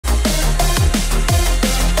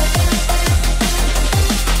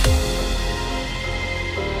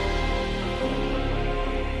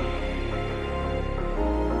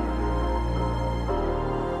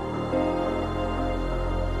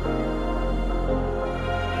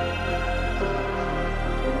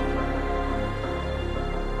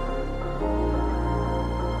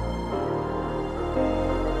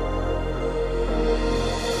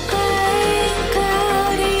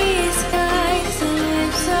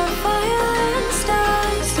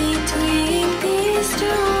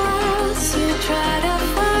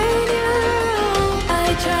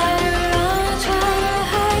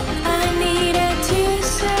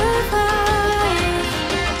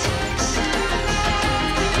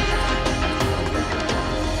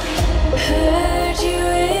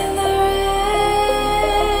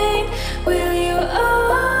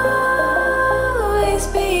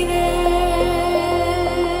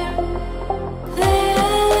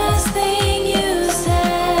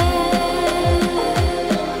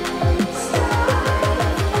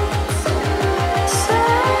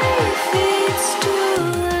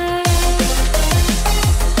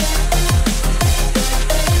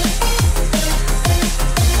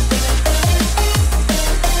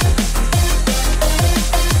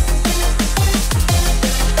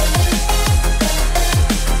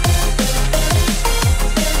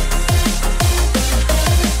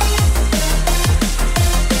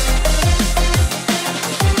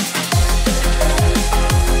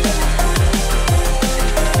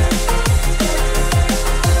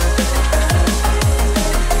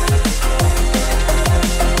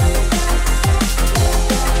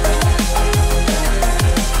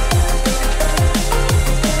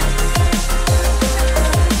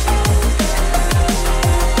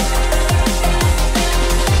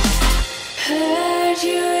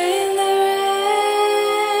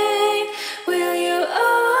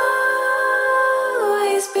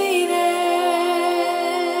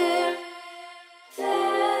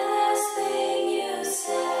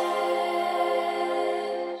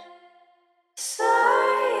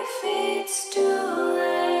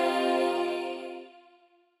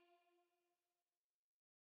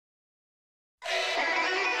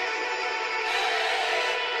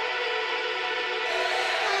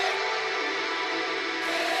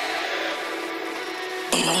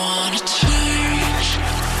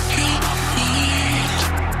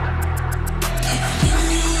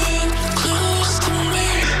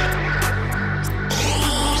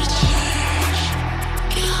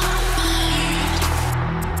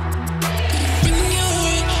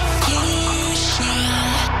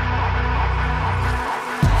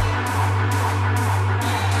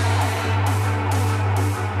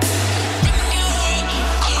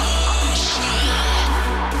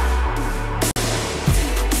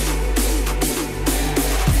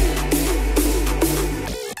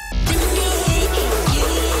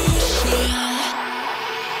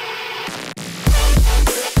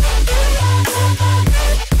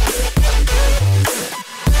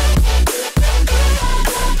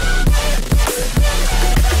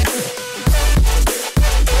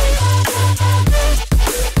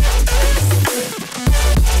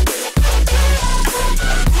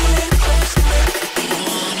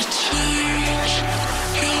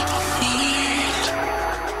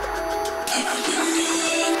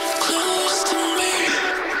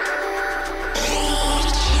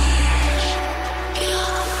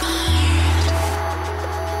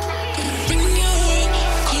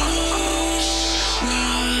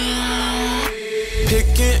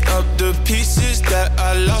Picking up the pieces that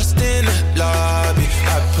I lost in the lobby.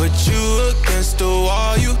 I put you against the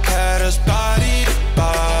wall, you had us body to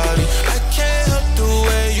body. I can't help the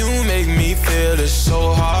way you make me feel, it's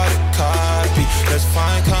so hard to copy. Let's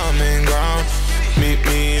find common ground, meet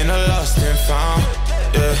me in a lost and found,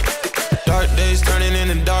 yeah. Dark days turning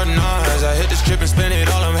into dark nights. I hit the strip and spend it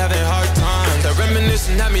all, I'm having hard times. That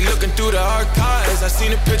reminiscing had me looking through the archives. I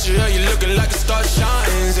seen a picture of you looking like the star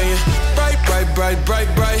shines. And you're bright, bright, bright, bright,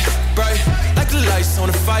 bright, bright, like the lights on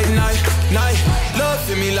a fight night, night. Love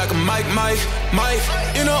hit me like a mic, mic, mic.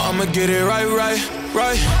 You know I'ma get it right, right,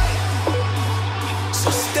 right. So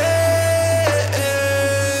stay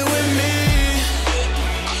with me,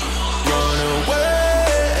 run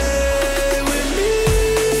away with me.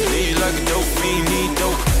 Need like a dope fiend, need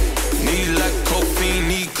dope. Need like a coke fiend,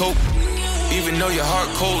 need coke. Even though your heart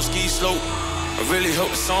cold, ski slope, I really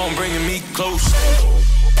hope the song bringing me close.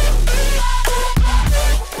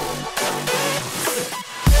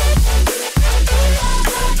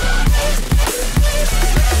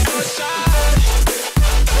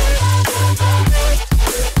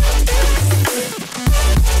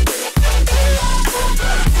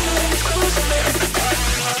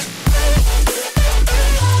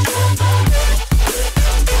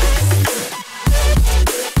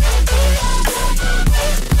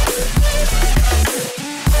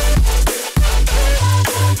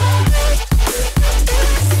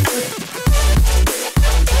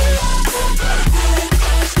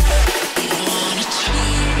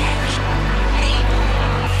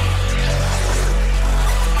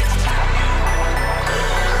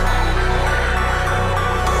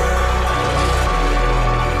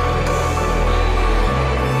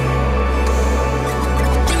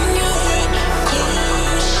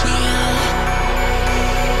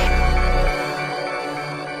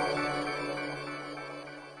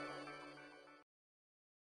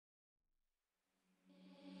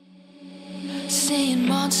 Seeing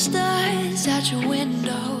monsters out your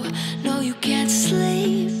window. No, you can't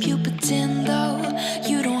sleep, you pretend though.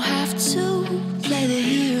 You don't have to play the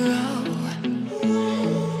hero.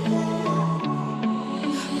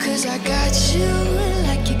 Cause I got you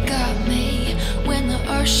like you got me. When the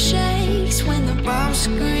earth shakes, when the bombs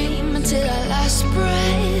scream. Until our last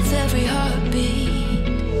breath, every heartbeat.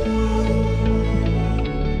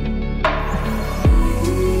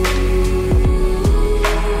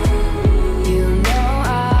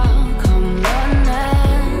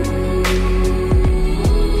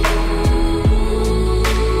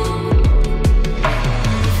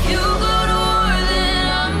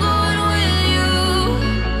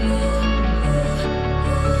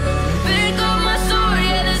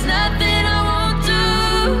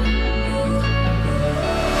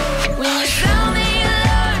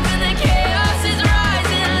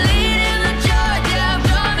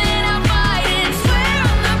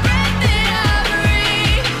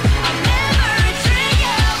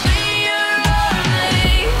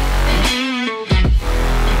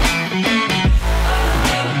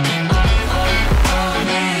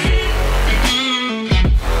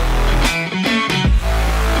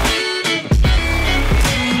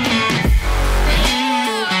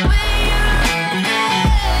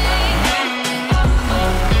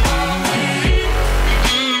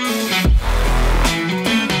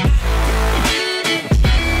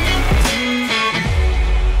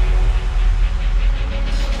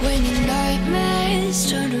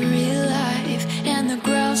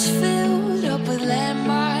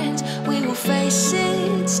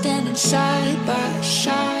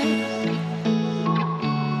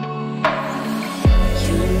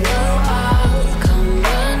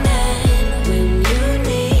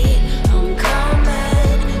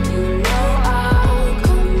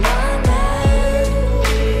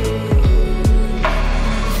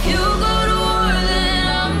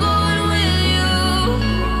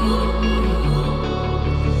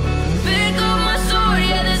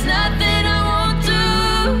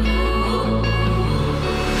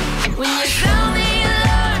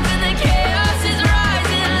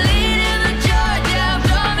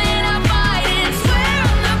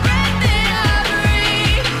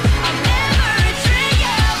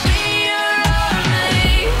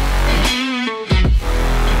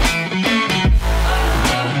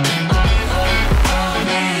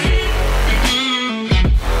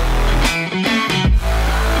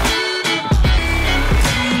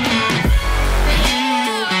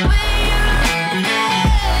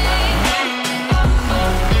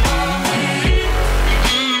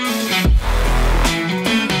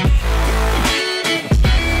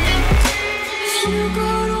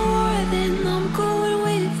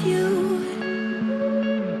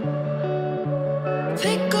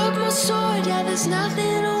 Pick up my sword, yeah, there's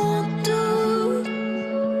nothing I won't do.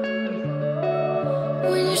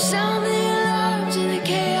 When you sound the alarms and the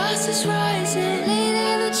chaos is rising,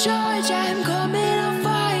 leading the charge, I'm coming, I'll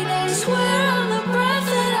fight. I swear on the breath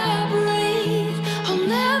that I breathe, I'll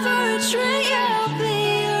never retreat, yeah, I'll be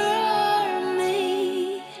your army.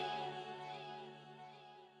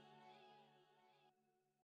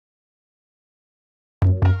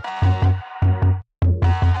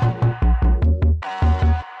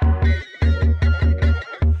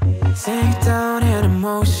 Sink down and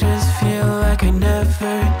emotions feel like I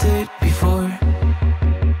never did before.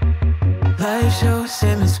 Life shows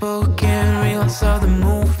him spoken reels of the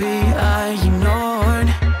movie I ignored.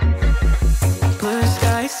 Blue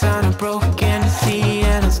skies on a broken sea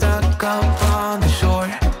and I'm stuck up on the shore.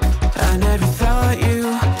 I never thought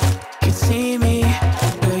you could see me,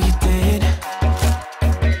 but you did.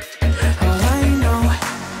 All I know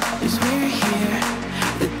is we're here,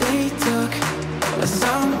 that they took us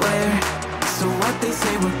somewhere. So what they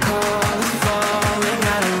say we're called is falling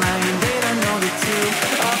out of line. They don't know the two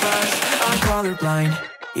of us are colorblind,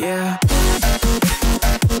 yeah.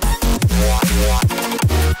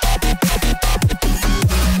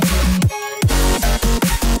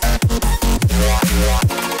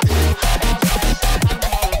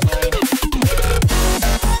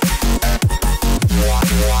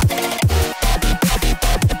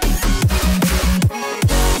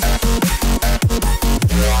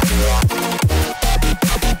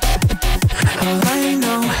 All I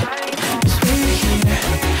know is we're here,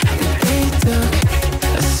 that they took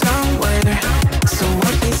us somewhere. So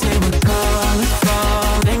what they say we're called is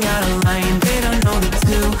falling out of line. They don't know the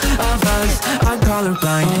two of us are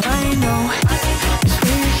colorblind. All I know is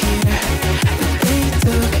we're here, that they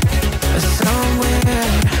took us somewhere.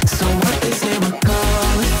 So what they say we're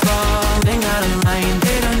called is falling out of line.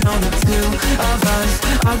 They don't know the two of us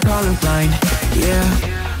are colorblind, yeah.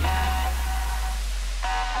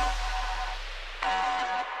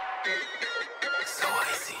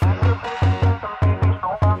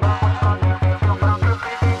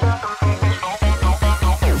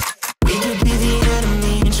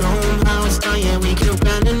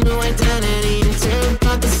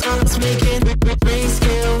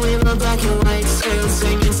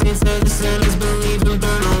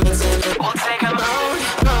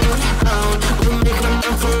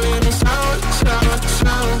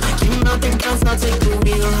 I'll take the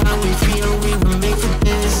wheel, how we feel, we were made for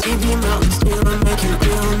this. Leave your mountains still and make it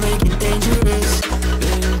real, make it dangerous.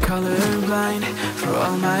 Been colorblind for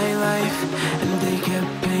all my life, and they kept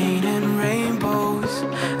painting rainbows.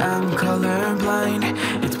 I'm colorblind,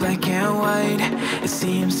 it's black and white, it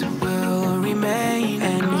seems it will remain.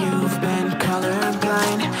 And you've been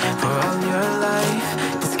colorblind for all your life,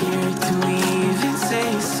 too scared to even say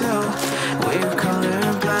so. We're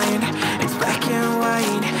colorblind, it's black and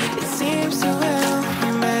white, it seems it will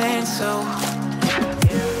remain so.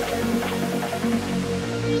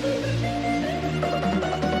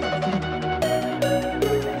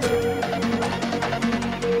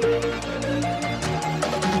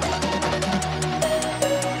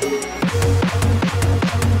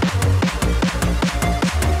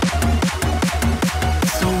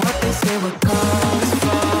 So what they say we're called is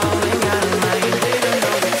falling out of line. They don't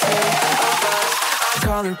know the two of us are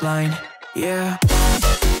colorblind, yeah.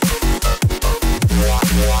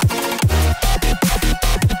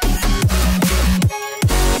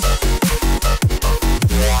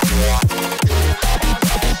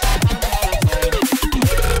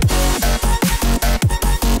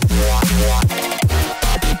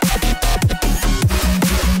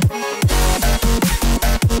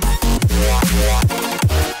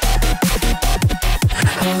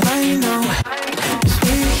 All I know is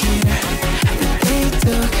we're here, that they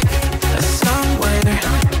took us somewhere.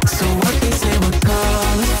 So what they say we're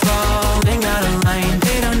called is falling.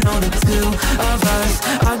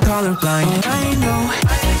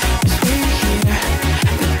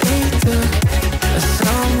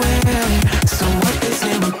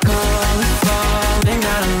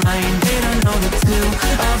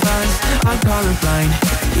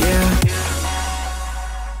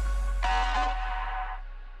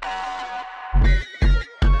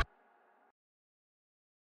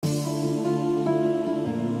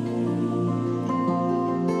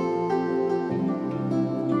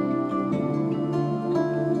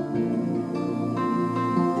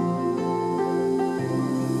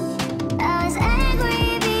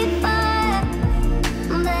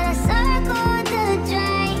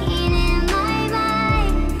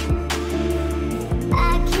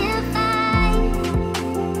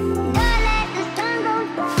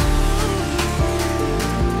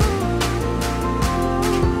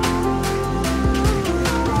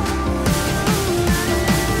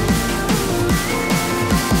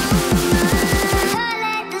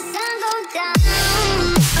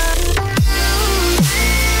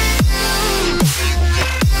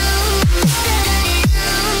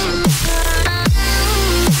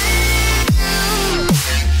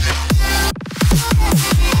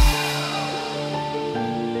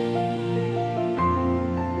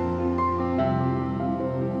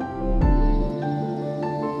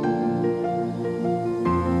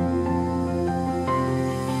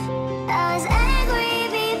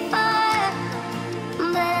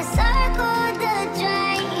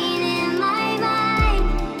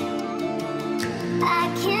 I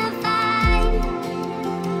can't